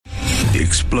The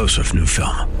explosive new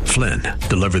film, Flynn,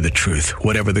 deliver the truth,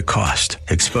 whatever the cost.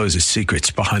 Exposes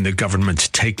secrets behind the government's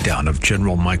takedown of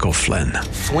General Michael Flynn.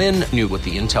 Flynn knew what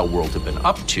the intel world had been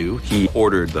up to. He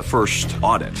ordered the first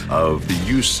audit of the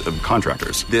use of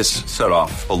contractors. This set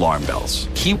off alarm bells.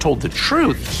 He told the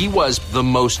truth. He was the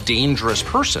most dangerous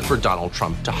person for Donald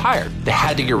Trump to hire. They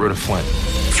had to get rid of Flynn.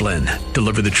 Flynn,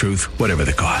 deliver the truth, whatever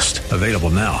the cost. Available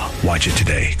now. Watch it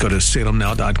today. Go to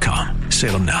salemnow.com.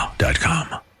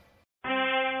 salemnow.com.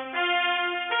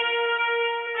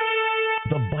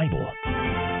 The Bible,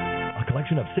 a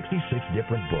collection of 66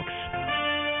 different books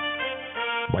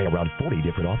by around 40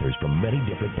 different authors from many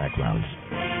different backgrounds.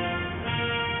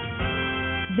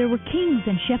 There were kings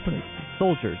and shepherds,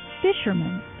 soldiers,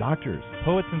 fishermen, doctors,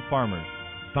 poets and farmers.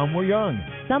 Some were young,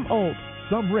 some old,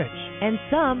 some rich, and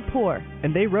some poor.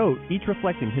 And they wrote, each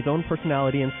reflecting his own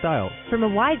personality and style, from a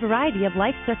wide variety of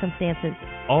life circumstances,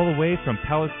 all the way from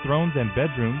palace thrones and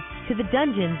bedrooms to the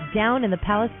dungeons down in the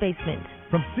palace basement,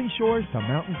 from seashores to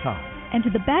mountaintops, and to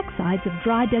the backsides of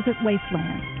dry desert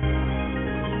wastelands.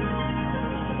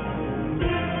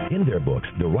 In their books,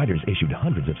 the writers issued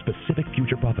hundreds of specific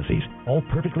future prophecies, all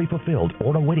perfectly fulfilled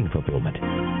or awaiting fulfillment.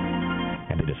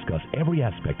 And they discuss every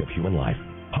aspect of human life,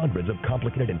 hundreds of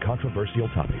complicated and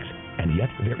controversial topics. And yet,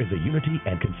 there is a unity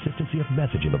and consistency of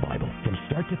message in the Bible, from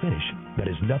start to finish, that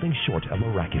is nothing short of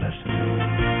miraculous.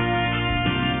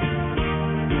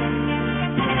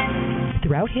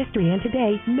 Throughout history and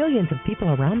today, millions of people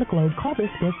around the globe call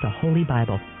this book the Holy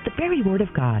Bible, the very Word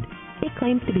of God. It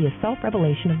claims to be a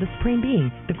self-revelation of the Supreme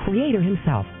Being, the Creator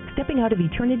Himself, stepping out of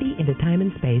eternity into time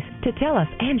and space to tell us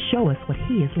and show us what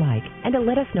He is like, and to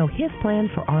let us know His plan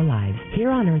for our lives,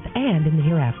 here on earth and in the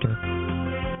hereafter.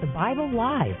 The Bible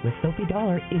Live with Sophie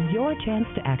Dollar is your chance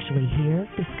to actually hear,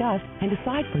 discuss, and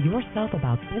decide for yourself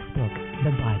about this book,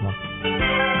 the Bible.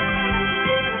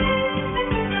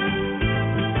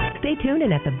 Stay tuned,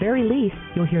 and at the very least,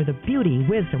 you'll hear the beauty,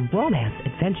 wisdom, romance,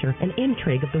 adventure, and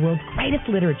intrigue of the world's greatest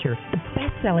literature, the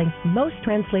best-selling, most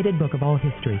translated book of all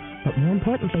history. But more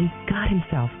importantly, God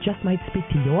Himself just might speak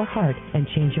to your heart and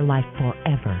change your life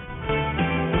forever.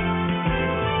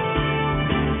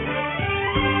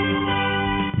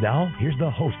 Now, here's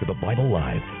the host of the Bible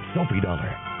Live, Sophie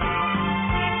Dollar.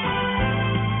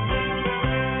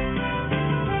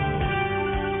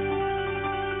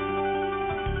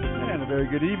 Very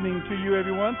good evening to you,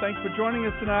 everyone. Thanks for joining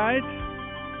us tonight.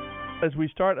 As we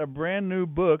start a brand new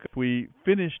book, we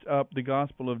finished up the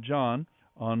Gospel of John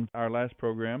on our last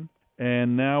program,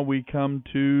 and now we come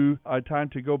to a time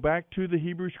to go back to the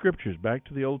Hebrew Scriptures, back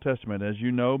to the Old Testament. As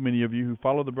you know, many of you who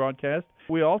follow the broadcast,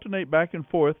 we alternate back and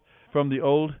forth from the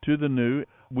Old to the New.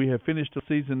 We have finished a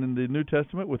season in the New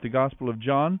Testament with the Gospel of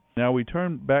John. Now we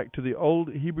turn back to the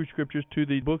old Hebrew Scriptures, to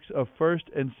the books of 1st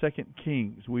and 2nd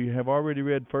Kings. We have already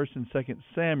read 1st and 2nd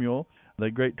Samuel,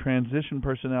 the great transition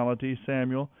personality,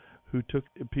 Samuel, who took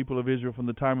the people of Israel from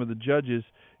the time of the judges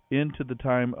into the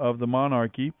time of the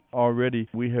monarchy. Already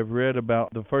we have read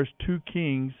about the first two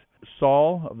kings,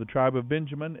 Saul of the tribe of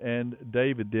Benjamin and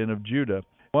David then of Judah.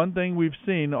 One thing we've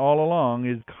seen all along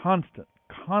is constant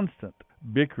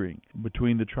bickering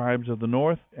between the tribes of the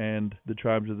north and the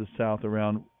tribes of the south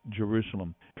around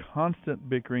Jerusalem. Constant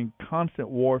bickering, constant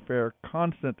warfare,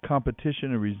 constant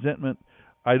competition and resentment.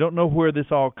 I don't know where this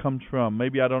all comes from.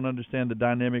 Maybe I don't understand the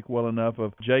dynamic well enough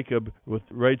of Jacob with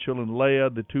Rachel and Leah,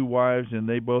 the two wives, and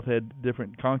they both had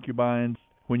different concubines.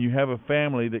 When you have a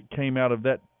family that came out of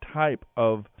that type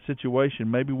of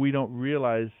situation, maybe we don't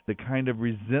realize the kind of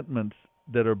resentments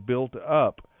that are built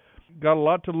up. Got a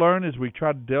lot to learn as we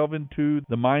try to delve into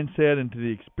the mindset, into the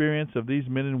experience of these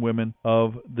men and women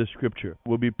of the Scripture.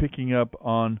 We'll be picking up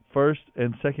on 1st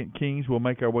and 2nd Kings. We'll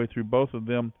make our way through both of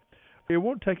them. It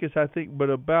won't take us, I think, but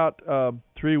about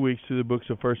 3 weeks through the books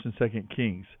of 1st and 2nd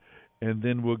Kings. And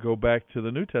then we'll go back to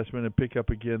the New Testament and pick up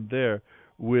again there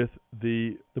with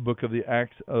the book of the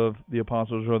Acts of the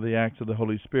Apostles, or the Acts of the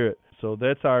Holy Spirit. So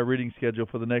that's our reading schedule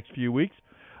for the next few weeks.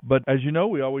 But as you know,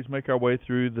 we always make our way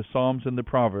through the Psalms and the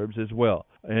Proverbs as well.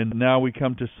 And now we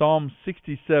come to Psalm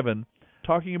 67,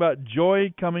 talking about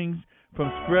joy coming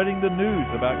from spreading the news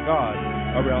about God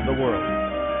around the world.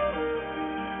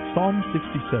 Psalm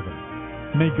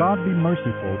 67. May God be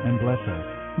merciful and bless us.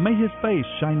 May His face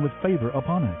shine with favor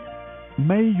upon us.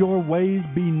 May your ways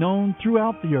be known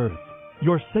throughout the earth,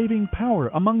 your saving power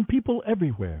among people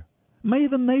everywhere. May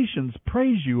the nations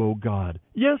praise you, O God.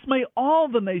 Yes, may all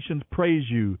the nations praise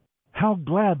you. How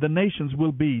glad the nations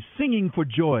will be, singing for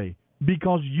joy,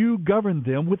 because you govern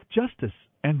them with justice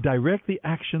and direct the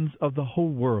actions of the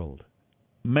whole world.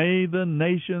 May the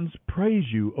nations praise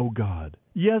you, O God.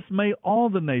 Yes, may all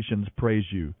the nations praise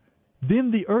you.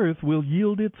 Then the earth will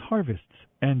yield its harvests,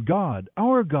 and God,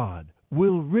 our God,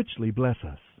 will richly bless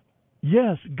us.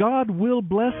 Yes, God will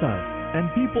bless us,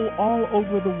 and people all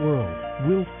over the world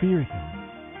will fear Him.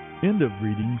 End of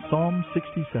reading Psalm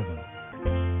 67.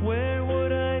 Where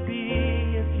would I be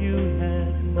if you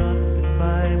had not been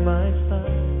by my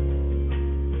side?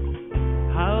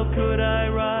 How could I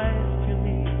rise to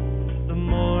meet the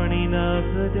morning of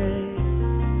the day?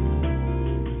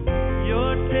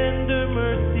 Your tender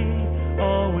mercy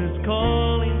always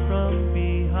calling from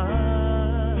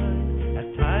behind.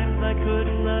 At times I could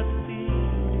not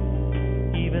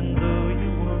see, even though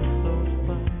you were so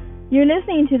far. You're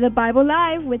listening to the Bible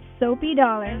Live with Soapy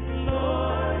Dollar.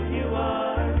 Lord, you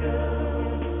are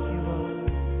good.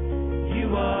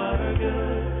 You are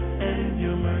good, and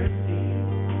your mercy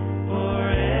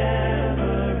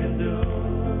forever endures.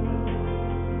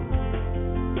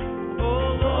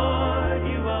 Oh Lord,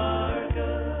 you are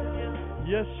good.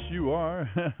 Yes, you are.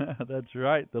 That's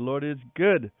right. The Lord is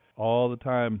good all the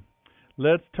time.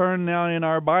 Let's turn now in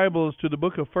our Bibles to the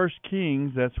book of 1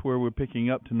 Kings. That's where we're picking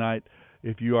up tonight.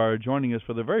 If you are joining us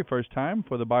for the very first time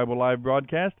for the Bible Live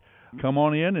broadcast, come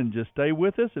on in and just stay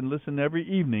with us and listen every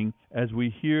evening as we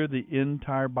hear the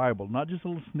entire Bible, not just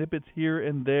little snippets here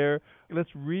and there.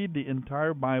 Let's read the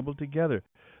entire Bible together.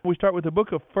 We start with the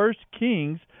book of 1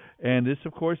 Kings, and this,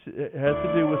 of course, has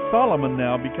to do with Solomon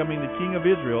now becoming the king of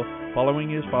Israel following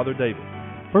his father David.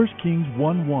 1 Kings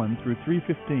 1:1 through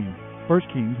 3:15. 1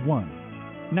 Kings 1.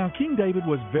 Now King David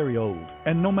was very old,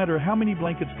 and no matter how many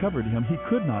blankets covered him, he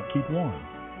could not keep warm.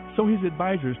 So his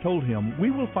advisors told him,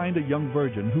 "We will find a young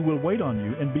virgin who will wait on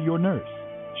you and be your nurse.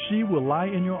 She will lie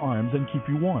in your arms and keep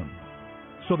you warm."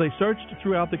 So they searched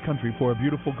throughout the country for a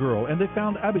beautiful girl, and they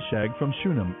found Abishag from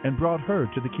Shunem and brought her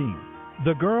to the king.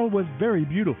 The girl was very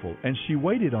beautiful, and she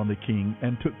waited on the king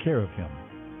and took care of him.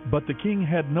 But the king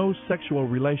had no sexual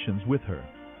relations with her.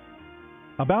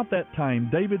 About that time,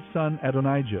 David's son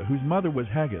Adonijah, whose mother was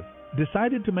Haggith,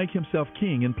 decided to make himself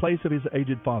king in place of his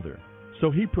aged father. So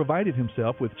he provided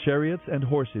himself with chariots and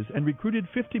horses and recruited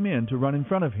 50 men to run in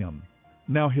front of him.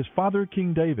 Now his father,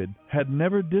 King David, had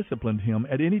never disciplined him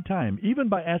at any time, even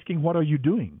by asking, "What are you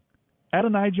doing?"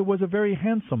 Adonijah was a very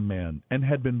handsome man and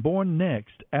had been born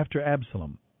next after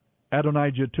Absalom.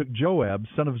 Adonijah took Joab,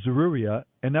 son of Zeruiah,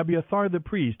 and Abiathar the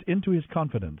priest into his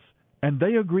confidence, and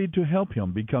they agreed to help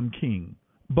him become king.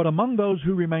 But among those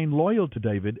who remained loyal to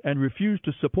David and refused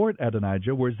to support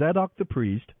Adonijah were Zadok the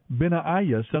priest,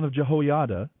 Benaiah son of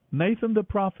Jehoiada, Nathan the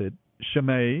prophet,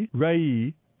 Shimei,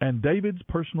 Rei, and David's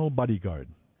personal bodyguard.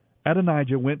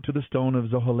 Adonijah went to the stone of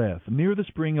Zoheleth, near the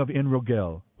spring of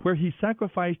En-Rogel, where he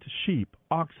sacrificed sheep,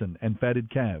 oxen, and fatted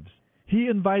calves. He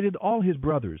invited all his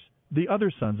brothers, the other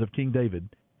sons of King David,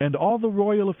 and all the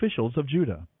royal officials of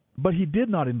Judah. But he did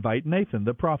not invite Nathan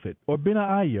the prophet, or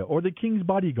Benaiah, or the king's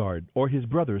bodyguard, or his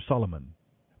brother Solomon.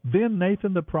 Then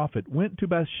Nathan the prophet went to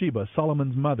Bathsheba,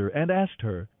 Solomon's mother, and asked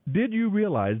her, "Did you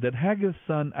realize that Haggith's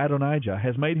son Adonijah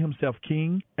has made himself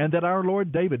king, and that our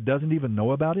Lord David doesn't even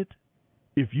know about it?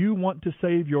 If you want to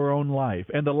save your own life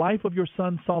and the life of your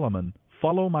son Solomon,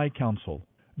 follow my counsel.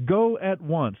 Go at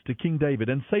once to King David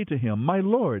and say to him, 'My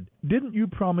lord, didn't you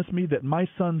promise me that my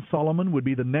son Solomon would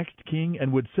be the next king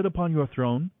and would sit upon your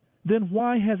throne? Then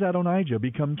why has Adonijah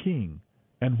become king?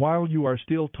 And while you are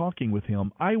still talking with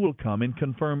him, I will come and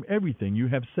confirm everything you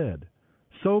have said.'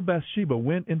 So Bathsheba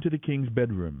went into the king's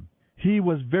bedroom. He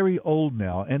was very old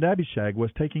now, and Abishag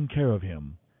was taking care of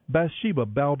him. Bathsheba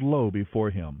bowed low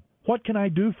before him. 'What can I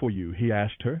do for you?' he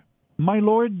asked her. 'My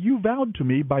lord, you vowed to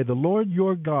me by the Lord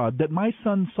your God that my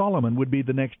son Solomon would be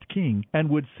the next king and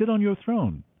would sit on your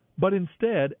throne. But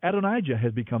instead, Adonijah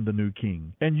has become the new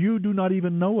king, and you do not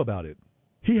even know about it.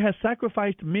 He has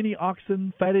sacrificed many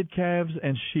oxen, fatted calves,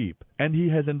 and sheep, and he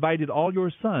has invited all your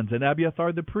sons and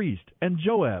Abiathar the priest and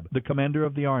Joab, the commander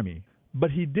of the army. But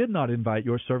he did not invite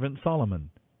your servant Solomon.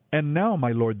 And now,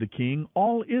 my lord the king,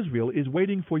 all Israel is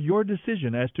waiting for your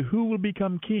decision as to who will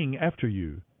become king after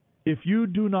you. If you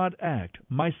do not act,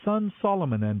 my son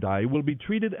Solomon and I will be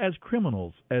treated as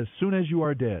criminals as soon as you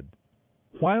are dead.'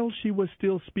 While she was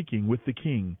still speaking with the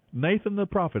king, Nathan the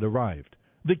prophet arrived.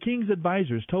 The king's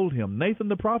advisors told him, 'Nathan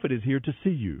the prophet is here to see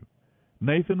you.'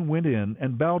 Nathan went in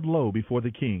and bowed low before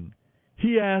the king.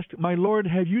 He asked, 'My lord,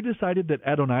 have you decided that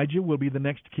Adonijah will be the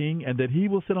next king and that he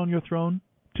will sit on your throne?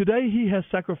 Today he has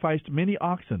sacrificed many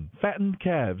oxen, fattened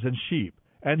calves, and sheep,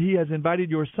 and he has invited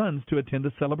your sons to attend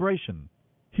a celebration.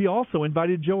 He also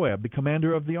invited Joab, the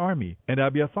commander of the army, and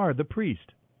Abiathar the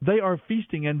priest. They are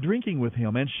feasting and drinking with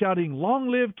him and shouting, 'Long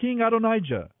live King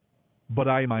Adonijah!' But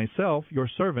I myself, your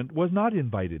servant, was not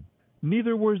invited.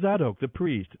 Neither were Zadok the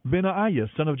priest, Benaiah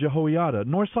son of Jehoiada,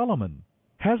 nor Solomon.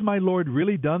 Has my Lord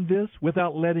really done this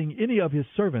without letting any of his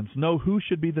servants know who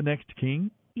should be the next king?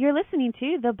 You're listening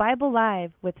to The Bible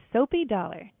Live with Soapy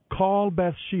Dollar. Call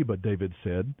Bathsheba, David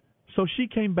said. So she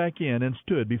came back in and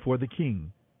stood before the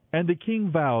king. And the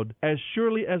king vowed, As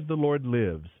surely as the Lord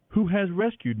lives, who has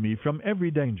rescued me from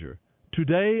every danger,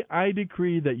 today I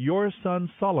decree that your son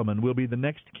Solomon will be the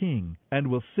next king, and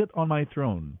will sit on my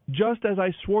throne, just as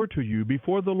I swore to you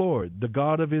before the Lord, the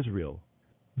God of Israel.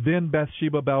 Then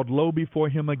Bathsheba bowed low before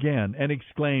him again, and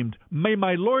exclaimed, May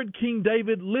my lord King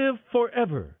David live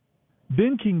forever!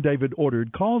 Then King David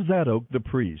ordered, Call Zadok the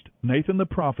priest, Nathan the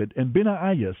prophet, and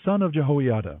Benaiah son of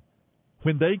Jehoiada.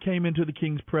 When they came into the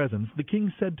king's presence, the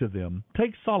king said to them,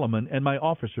 Take Solomon and my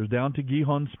officers down to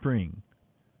Gihon Spring.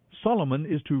 Solomon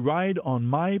is to ride on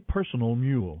my personal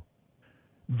mule.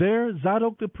 There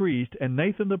Zadok the priest and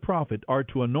Nathan the prophet are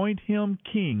to anoint him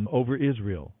king over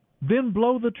Israel. Then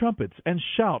blow the trumpets and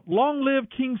shout, Long live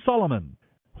King Solomon!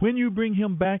 When you bring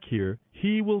him back here,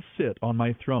 he will sit on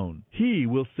my throne. He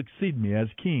will succeed me as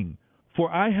king,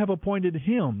 for I have appointed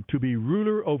him to be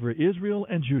ruler over Israel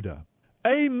and Judah.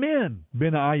 Amen,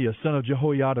 Benaiah son of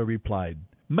Jehoiada replied.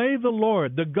 May the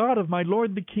Lord, the God of my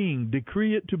lord the king,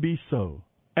 decree it to be so.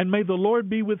 And may the Lord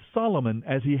be with Solomon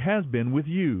as he has been with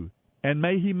you, and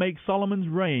may he make Solomon's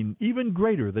reign even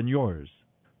greater than yours.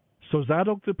 So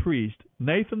Zadok the priest,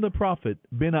 Nathan the prophet,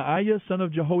 Benaiah son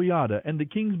of Jehoiada, and the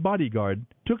king's bodyguard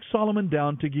took Solomon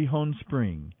down to Gihon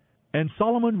Spring. And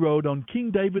Solomon rode on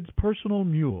King David's personal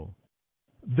mule.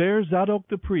 There Zadok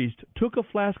the priest took a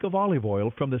flask of olive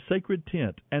oil from the sacred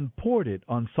tent and poured it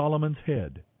on Solomon's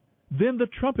head. Then the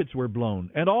trumpets were blown,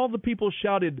 and all the people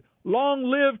shouted, Long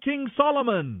live King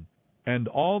Solomon! And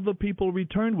all the people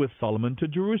returned with Solomon to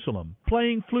Jerusalem,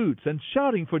 playing flutes and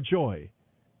shouting for joy.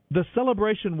 The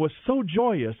celebration was so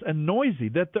joyous and noisy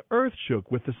that the earth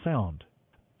shook with the sound.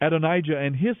 Adonijah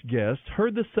and his guests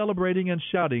heard the celebrating and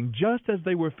shouting just as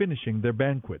they were finishing their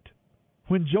banquet.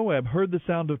 When Joab heard the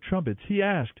sound of trumpets, he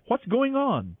asked, What's going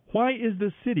on? Why is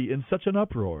this city in such an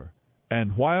uproar?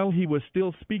 And while he was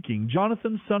still speaking,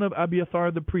 Jonathan son of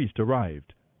Abiathar the priest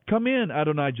arrived. Come in,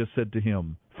 Adonijah said to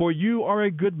him, for you are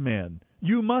a good man.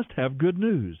 You must have good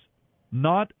news.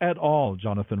 Not at all,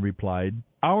 Jonathan replied.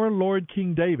 Our Lord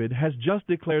King David has just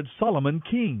declared Solomon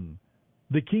king.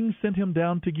 The king sent him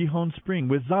down to Gihon Spring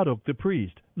with Zadok the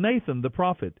priest, Nathan the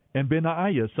prophet, and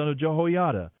Benaiah son of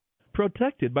Jehoiada,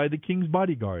 protected by the king's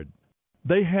bodyguard.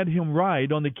 They had him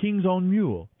ride on the king's own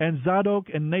mule, and Zadok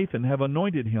and Nathan have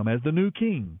anointed him as the new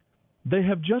king. They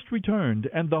have just returned,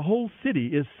 and the whole city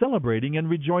is celebrating and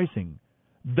rejoicing.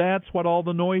 That's what all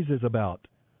the noise is about.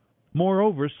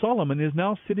 Moreover, Solomon is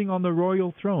now sitting on the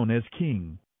royal throne as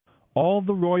king. All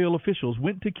the royal officials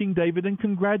went to King David and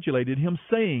congratulated him,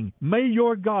 saying, May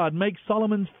your God make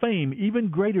Solomon's fame even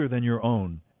greater than your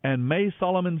own, and may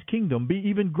Solomon's kingdom be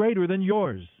even greater than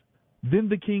yours. Then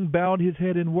the king bowed his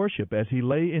head in worship as he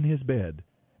lay in his bed,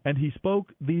 and he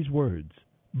spoke these words,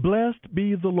 Blessed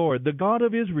be the Lord, the God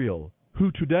of Israel, who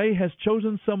today has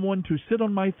chosen someone to sit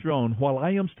on my throne while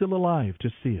I am still alive to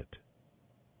see it.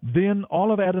 Then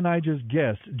all of Adonijah's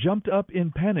guests jumped up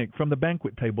in panic from the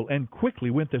banquet table and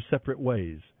quickly went their separate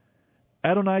ways.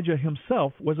 Adonijah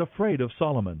himself was afraid of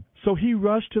Solomon, so he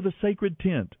rushed to the sacred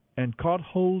tent and caught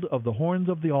hold of the horns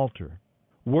of the altar.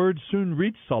 Word soon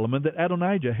reached Solomon that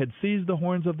Adonijah had seized the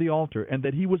horns of the altar and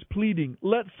that he was pleading,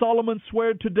 Let Solomon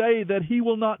swear today that he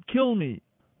will not kill me.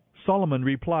 Solomon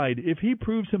replied, If he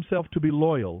proves himself to be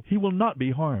loyal, he will not be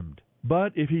harmed.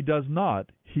 But if he does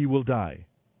not, he will die.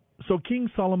 So King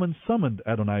Solomon summoned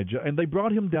Adonijah, and they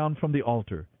brought him down from the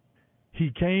altar. He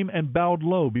came and bowed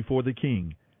low before the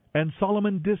king, and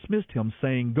Solomon dismissed him,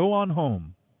 saying, Go on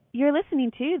home. You're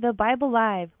listening to The Bible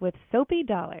Live with Soapy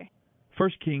Dollar.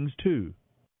 1 Kings 2.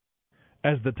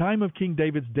 As the time of King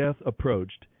David's death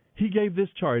approached, he gave this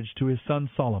charge to his son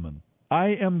Solomon,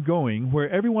 I am going where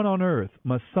everyone on earth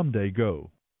must someday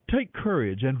go. Take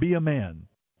courage and be a man.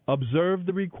 Observe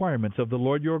the requirements of the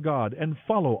Lord your God and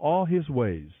follow all his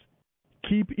ways.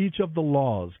 Keep each of the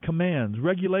laws, commands,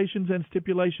 regulations, and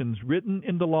stipulations written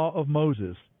in the law of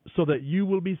Moses, so that you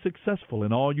will be successful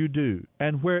in all you do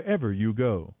and wherever you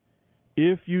go.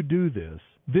 If you do this,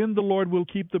 then the Lord will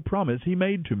keep the promise he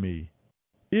made to me.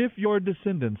 If your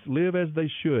descendants live as they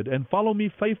should and follow me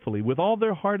faithfully with all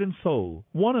their heart and soul,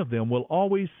 one of them will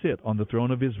always sit on the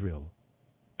throne of Israel.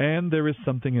 And there is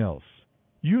something else.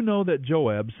 You know that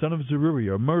Joab, son of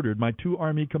Zeruiah, murdered my 2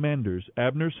 army commanders,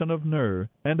 Abner, son of Ner,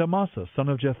 and Amasa, son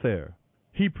of Jether.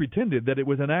 He pretended that it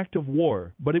was an act of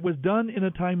war, but it was done in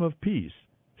a time of peace,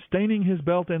 staining his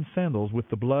belt and sandals with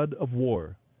the blood of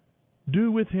war.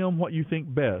 Do with him what you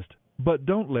think best, but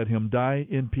don't let him die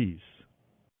in peace.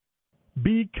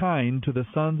 Be kind to the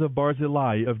sons of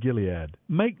Barzillai of Gilead.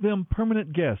 Make them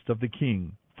permanent guests of the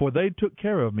king, for they took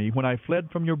care of me when I fled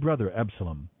from your brother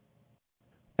Absalom.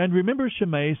 And remember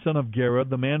Shimei, son of Gera,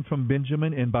 the man from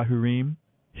Benjamin in Bahurim?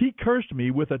 He cursed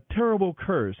me with a terrible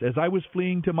curse as I was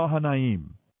fleeing to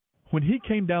Mahanaim. When he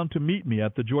came down to meet me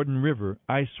at the Jordan River,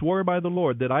 I swore by the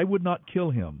Lord that I would not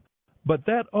kill him. But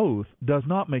that oath does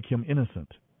not make him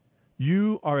innocent.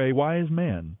 You are a wise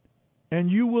man,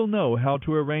 and you will know how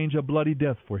to arrange a bloody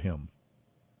death for him."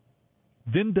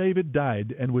 Then David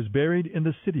died and was buried in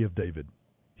the city of David.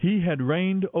 He had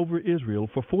reigned over Israel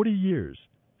for 40 years,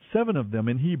 7 of them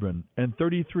in Hebron and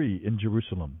 33 in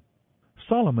Jerusalem.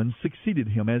 Solomon succeeded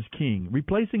him as king,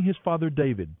 replacing his father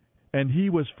David, and he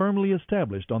was firmly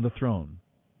established on the throne.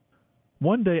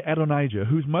 One day Adonijah,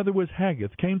 whose mother was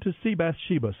Haggith, came to see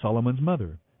Bathsheba, Solomon's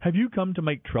mother. "Have you come to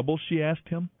make trouble?" she asked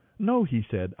him. "No," he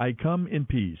said, "I come in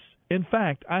peace. In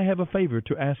fact, I have a favor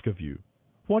to ask of you."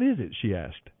 "What is it?" she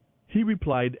asked. He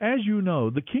replied, "As you know,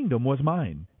 the kingdom was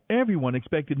mine. Everyone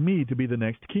expected me to be the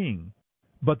next king.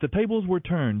 But the tables were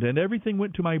turned, and everything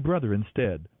went to my brother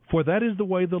instead, for that is the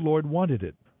way the Lord wanted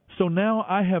it. So now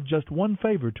I have just one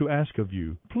favor to ask of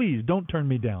you. Please don't turn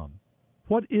me down."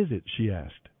 "What is it?" she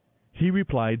asked. He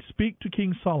replied, "Speak to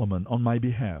King Solomon on my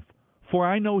behalf, for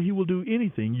I know he will do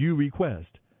anything you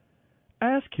request.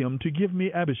 Ask him to give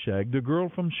me Abishag, the girl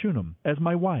from Shunem, as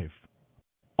my wife."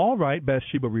 "All right,"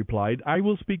 Bathsheba replied, "I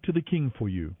will speak to the king for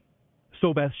you."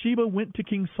 So Bathsheba went to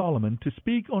King Solomon to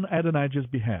speak on Adonijah's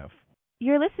behalf.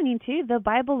 You're listening to The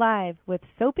Bible Live with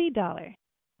Soapy Dollar.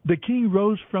 The king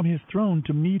rose from his throne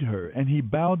to meet her, and he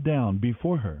bowed down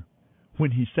before her.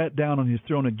 When he sat down on his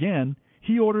throne again,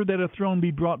 he ordered that a throne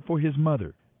be brought for his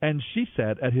mother, and she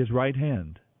sat at his right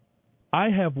hand. "I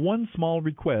have one small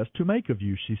request to make of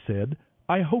you," she said.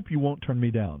 "I hope you won't turn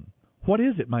me down." "What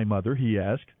is it, my mother?" he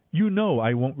asked. "You know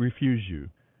I won't refuse you."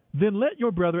 "Then let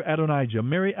your brother Adonijah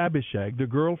marry Abishag, the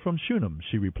girl from Shunem,"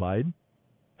 she replied.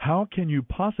 "How can you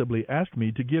possibly ask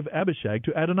me to give Abishag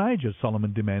to Adonijah?"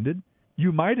 Solomon demanded.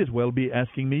 "You might as well be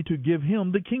asking me to give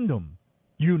him the kingdom.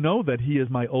 You know that he is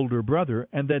my older brother,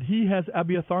 and that he has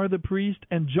Abiathar the priest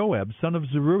and Joab, son of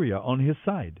Zeruiah, on his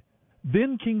side."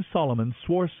 Then King Solomon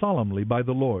swore solemnly by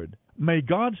the Lord, "May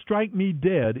God strike me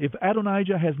dead if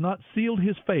Adonijah has not sealed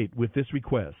his fate with this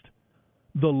request.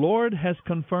 The Lord has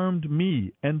confirmed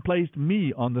me and placed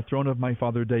me on the throne of my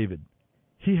father David.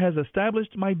 He has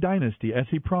established my dynasty as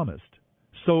he promised.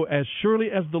 So as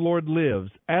surely as the Lord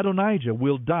lives, Adonijah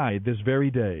will die this very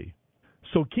day."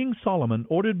 So King Solomon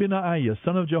ordered Benaiah,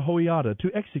 son of Jehoiada,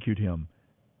 to execute him,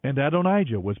 and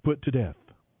Adonijah was put to death.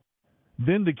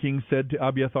 Then the king said to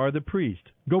Abiathar the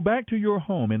priest, "Go back to your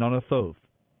home in Anathoth.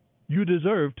 You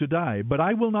deserve to die, but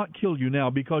I will not kill you now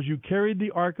because you carried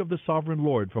the ark of the sovereign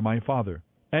Lord for my father,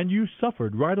 and you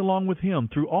suffered right along with him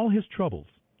through all his troubles."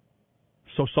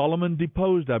 So Solomon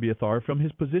deposed Abiathar from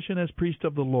his position as priest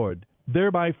of the Lord,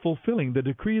 thereby fulfilling the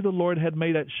decree the Lord had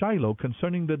made at Shiloh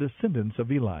concerning the descendants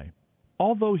of Eli.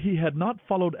 Although he had not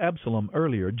followed Absalom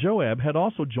earlier, Joab had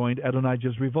also joined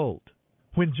Adonijah's revolt.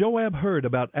 When Joab heard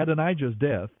about Adonijah's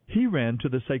death, he ran to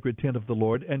the sacred tent of the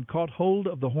Lord and caught hold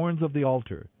of the horns of the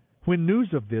altar. When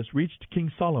news of this reached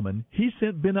King Solomon, he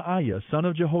sent Benaiah, son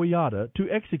of Jehoiada, to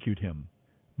execute him.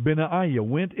 Benaiah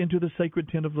went into the sacred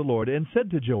tent of the Lord and said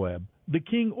to Joab, "The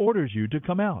king orders you to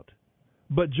come out."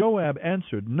 But Joab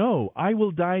answered, "No, I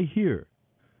will die here."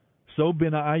 So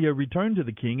Benaiah returned to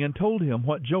the king and told him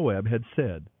what Joab had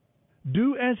said.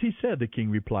 "Do as he said," the king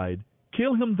replied.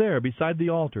 "Kill him there beside the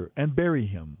altar and bury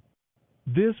him.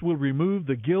 This will remove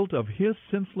the guilt of his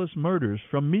senseless murders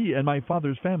from me and my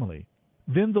father's family.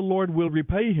 Then the Lord will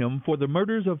repay him for the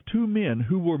murders of 2 men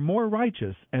who were more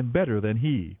righteous and better than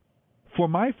he. For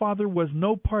my father was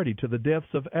no party to the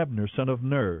deaths of Abner, son of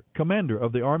Ner, commander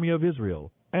of the army of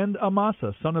Israel, and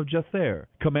Amasa, son of Jether,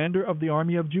 commander of the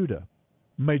army of Judah.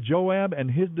 May Joab and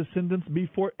his descendants be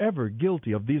forever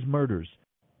guilty of these murders,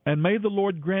 and may the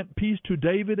Lord grant peace to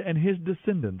David and his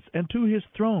descendants, and to his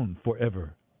throne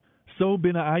forever." So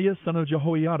Benaiah, son of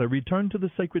Jehoiada, returned to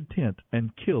the sacred tent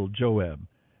and killed Joab.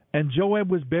 And Joab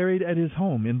was buried at his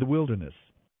home in the wilderness.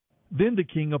 Then the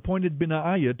king appointed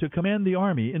Benaiah to command the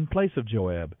army in place of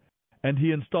Joab, and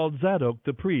he installed Zadok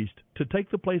the priest to take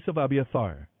the place of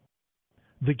Abiathar.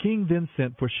 The king then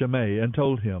sent for Shimei and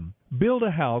told him, "Build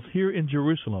a house here in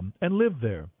Jerusalem and live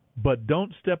there, but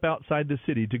don't step outside the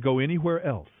city to go anywhere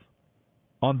else.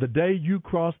 On the day you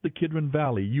cross the Kidron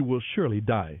Valley, you will surely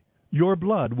die. Your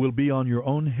blood will be on your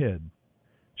own head."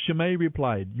 Shimei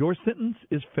replied, "Your sentence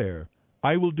is fair.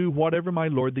 I will do whatever my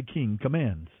lord the king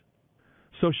commands."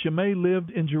 So Shimei lived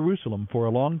in Jerusalem for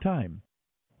a long time.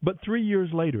 But 3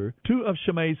 years later, 2 of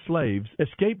Shimei's slaves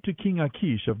escaped to King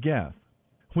Achish of Gath.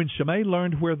 When Shimei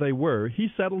learned where they were, he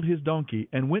saddled his donkey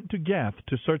and went to Gath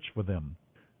to search for them.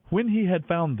 When he had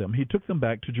found them, he took them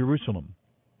back to Jerusalem.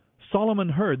 Solomon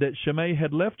heard that Shimei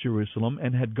had left Jerusalem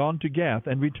and had gone to Gath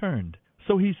and returned.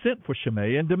 So he sent for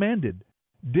Shimei and demanded,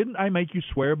 "Didn't I make you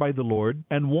swear by the Lord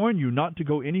and warn you not to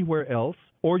go anywhere else,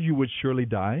 or you would surely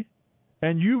die?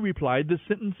 And you replied, 'The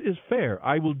sentence is fair.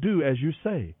 I will do as you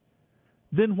say.'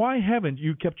 Then why haven't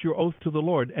you kept your oath to the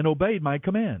Lord and obeyed my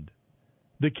command?"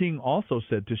 The king also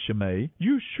said to Shimei,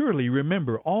 "You surely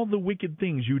remember all the wicked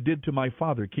things you did to my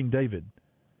father, King David.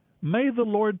 May the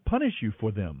Lord punish you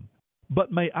for them. But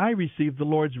may I receive the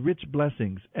Lord's rich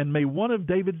blessings, and may one of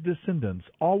David's descendants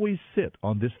always sit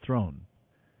on this throne."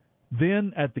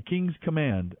 Then, at the king's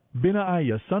command,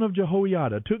 Benaiah, son of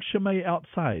Jehoiada, took Shimei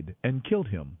outside and killed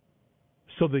him.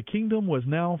 So the kingdom was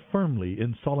now firmly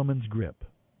in Solomon's grip.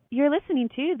 You're listening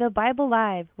to The Bible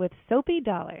Live with Soapy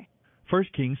Dollar.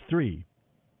 1 Kings 3.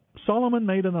 Solomon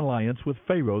made an alliance with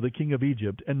Pharaoh, the king of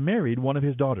Egypt, and married one of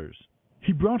his daughters.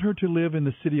 He brought her to live in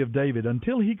the city of David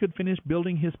until he could finish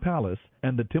building his palace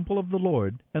and the temple of the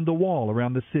Lord and the wall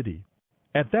around the city.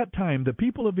 At that time, the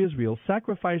people of Israel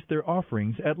sacrificed their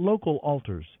offerings at local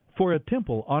altars, for a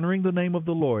temple honoring the name of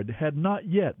the Lord had not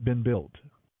yet been built.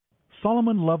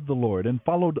 Solomon loved the Lord and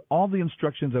followed all the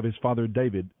instructions of his father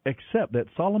David, except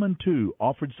that Solomon too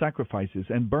offered sacrifices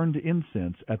and burned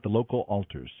incense at the local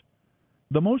altars.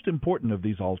 The most important of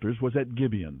these altars was at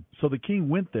Gibeon, so the king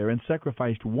went there and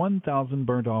sacrificed 1,000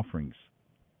 burnt offerings.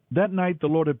 That night the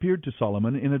Lord appeared to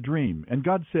Solomon in a dream, and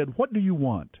God said, "What do you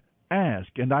want?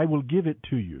 Ask, and I will give it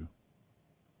to you."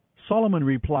 Solomon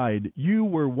replied, "You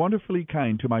were wonderfully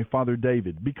kind to my father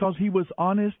David, because he was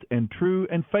honest and true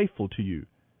and faithful to you.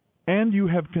 And you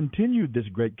have continued this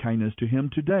great kindness to him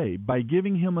today by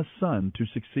giving him a son to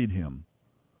succeed him.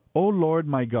 O Lord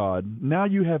my God, now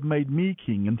you have made me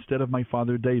king instead of my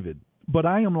father David. But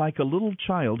I am like a little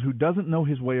child who doesn't know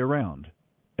his way around.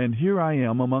 And here I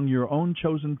am among your own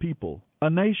chosen people, a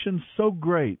nation so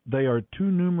great they are too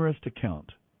numerous to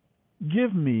count.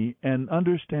 Give me an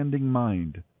understanding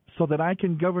mind, so that I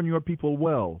can govern your people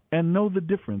well and know the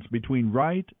difference between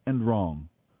right and wrong.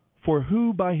 For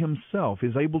who by himself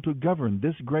is able to govern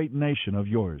this great nation of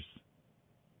yours?"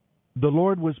 The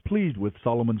Lord was pleased with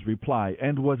Solomon's reply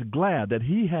and was glad that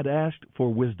he had asked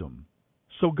for wisdom.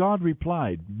 So God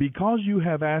replied, "Because you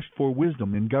have asked for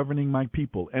wisdom in governing my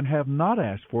people and have not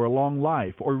asked for a long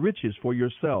life or riches for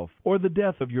yourself or the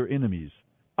death of your enemies,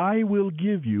 I will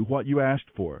give you what you asked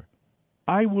for.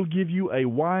 I will give you a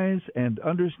wise and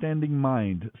understanding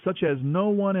mind, such as no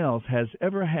one else has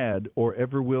ever had or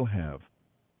ever will have.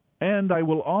 And I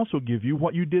will also give you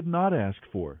what you did not ask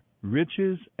for,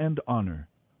 riches and honor.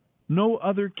 No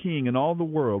other king in all the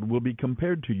world will be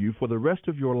compared to you for the rest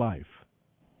of your life.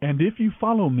 And if you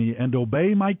follow me and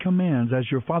obey my commands as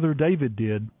your father David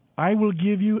did, I will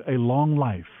give you a long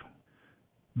life."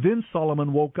 Then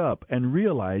Solomon woke up and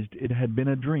realized it had been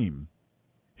a dream.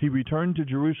 He returned to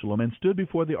Jerusalem and stood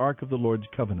before the Ark of the Lord's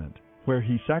covenant, where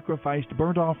he sacrificed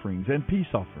burnt offerings and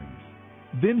peace offerings.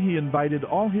 Then he invited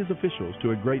all his officials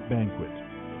to a great banquet.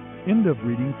 End of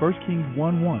reading 1 Kings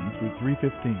 1:1 through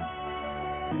 3:15.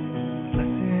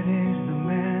 Blessed is the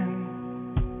man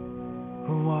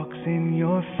who walks in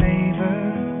your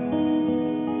favor,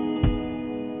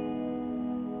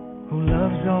 who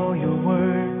loves all your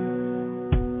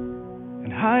words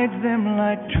and hides them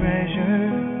like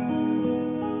treasure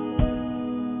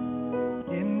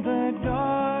in the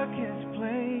darkest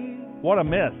place. What a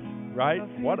mess, right?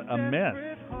 What a mess.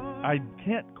 I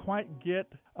can't quite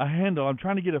get a handle. I'm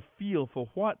trying to get a feel for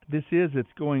what this is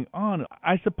that's going on.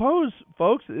 I suppose,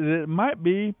 folks, it might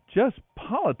be just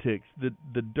politics,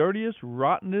 the dirtiest,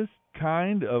 rottenest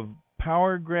kind of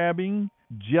power-grabbing,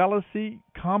 jealousy,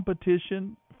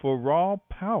 competition for raw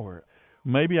power.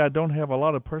 Maybe I don't have a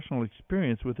lot of personal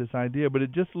experience with this idea, but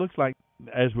it just looks like,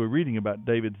 as we're reading about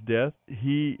David's death,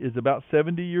 he is about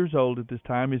 70 years old at this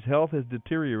time. His health has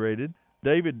deteriorated.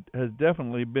 David has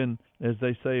definitely been, as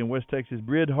they say in West Texas,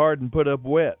 brid hard and put up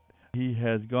wet. He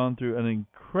has gone through an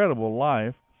incredible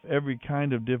life, every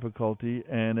kind of difficulty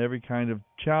and every kind of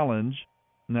challenge.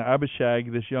 Now,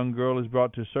 Abishag, this young girl, is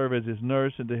brought to serve as his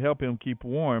nurse and to help him keep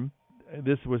warm.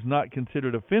 This was not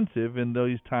considered offensive in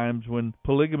those times when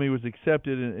polygamy was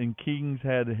accepted and kings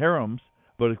had harems.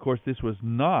 But, of course, this was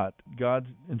not God's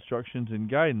instructions and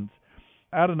guidance.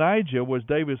 Adonijah was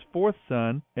David's fourth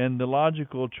son and the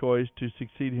logical choice to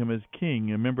succeed him as king.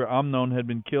 Remember, Amnon had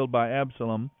been killed by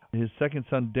Absalom. His second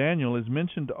son, Daniel, is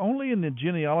mentioned only in the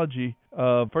genealogy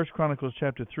of 1 Chronicles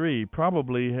chapter 3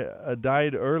 probably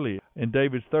died early. And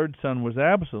David's third son was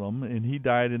Absalom, and he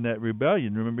died in that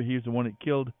rebellion. Remember, he was the one that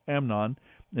killed Amnon,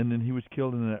 and then he was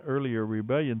killed in that earlier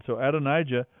rebellion. So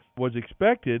Adonijah was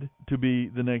expected to be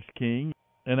the next king,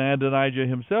 and Adonijah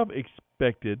himself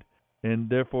expected, and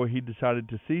therefore he decided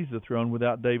to seize the throne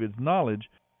without David's knowledge.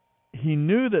 He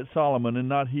knew that Solomon and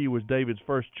not he was David's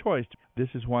first choice. This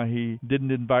is why he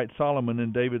didn't invite Solomon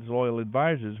and David's loyal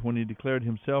advisors when he declared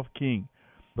himself king.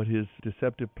 But his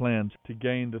deceptive plans to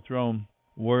gain the throne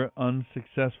were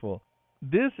unsuccessful.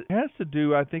 This has to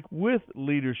do, I think, with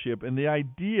leadership and the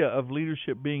idea of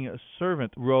leadership being a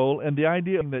servant role and the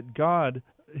idea that God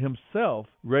himself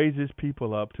raises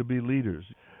people up to be leaders.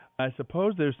 I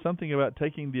suppose there's something about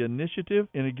taking the initiative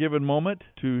in a given moment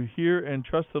to hear and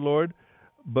trust the Lord,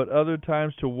 but other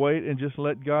times to wait and just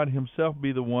let God himself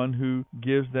be the one who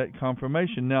gives that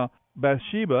confirmation. Now,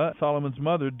 Bathsheba, Solomon's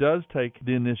mother, does take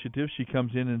the initiative. She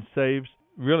comes in and saves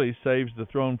the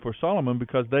throne for Solomon,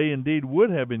 because they indeed would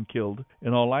have been killed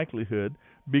in all likelihood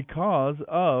because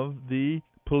of the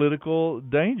political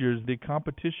dangers, the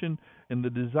competition, and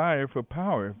the desire for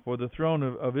power for the throne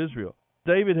of Israel.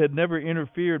 David had never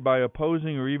interfered by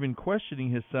opposing or even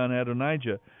questioning his son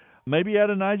Adonijah. Maybe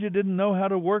Adonijah didn't know how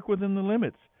to work within the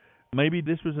limits. Maybe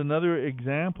this was another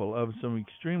example of some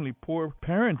extremely poor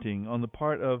parenting on the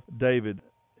part of David.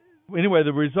 Anyway,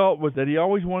 the result was that he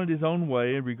always wanted his own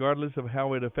way, regardless of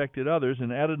how it affected others,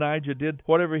 and Adonijah did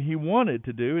whatever he wanted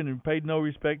to do and paid no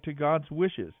respect to God's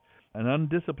wishes. An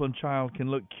undisciplined child can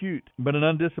look cute, but an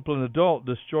undisciplined adult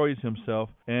destroys himself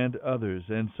and others.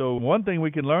 And so one thing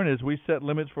we can learn is we set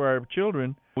limits for our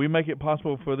children. We make it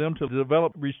possible for them to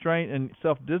develop restraint and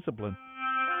self-discipline.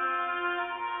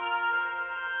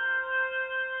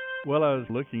 Well, I was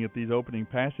looking at these opening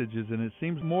passages, and it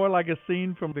seems more like a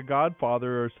scene from The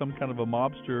Godfather or some kind of a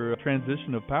mobster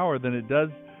transition of power than it does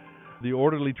the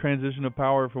orderly transition of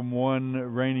power from one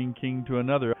reigning king to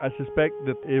another. I suspect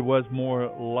that it was more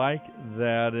like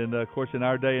that, and of course in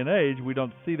our day and age we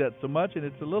don't see that so much, and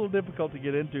it's a little difficult to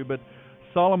get into, but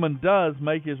Solomon does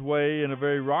make his way in a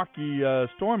very rocky,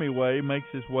 stormy way, makes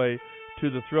his way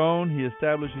to the throne. He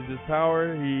establishes his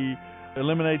power. He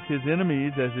eliminates his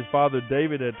enemies, as his father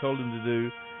David had told him to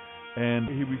do, and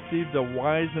he receives a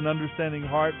wise and understanding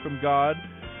heart from God.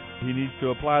 He needs to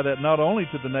apply that not only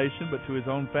to the nation, but to his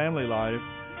own family life.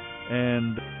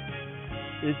 And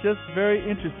it's just very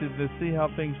interesting to see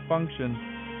how things function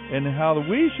and how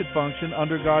we should function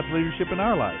under God's leadership in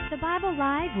our life. The Bible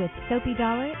Live with Soapy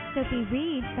Dollar. Soapy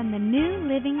reads from the New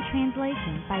Living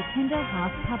Translation by Tyndale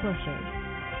House Publishers.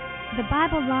 The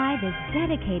Bible Live is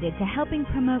dedicated to helping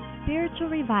promote spiritual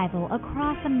revival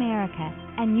across America,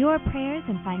 and your prayers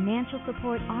and financial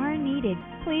support are needed.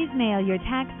 Please mail your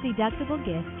tax-deductible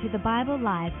gift to the Bible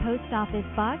Live, Post Office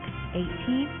Box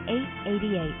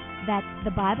 18888. That's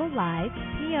the Bible Live,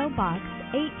 P.O. Box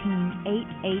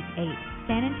 18888,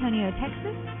 San Antonio,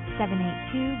 Texas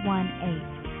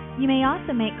 78218. You may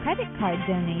also make credit card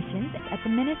donations at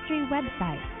the ministry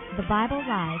website,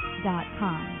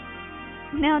 thebiblelive.com.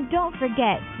 Now, don't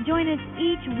forget, join us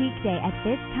each weekday at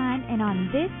this time and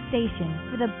on this station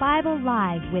for the Bible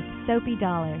Live with Soapy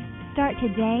Dollar. Start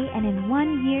today, and in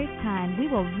 1 year's time,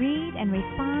 we will read and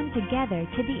respond together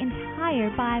to the entire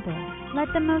Bible.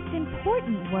 Let the most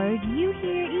important word you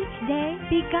hear each day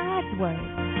be God's Word.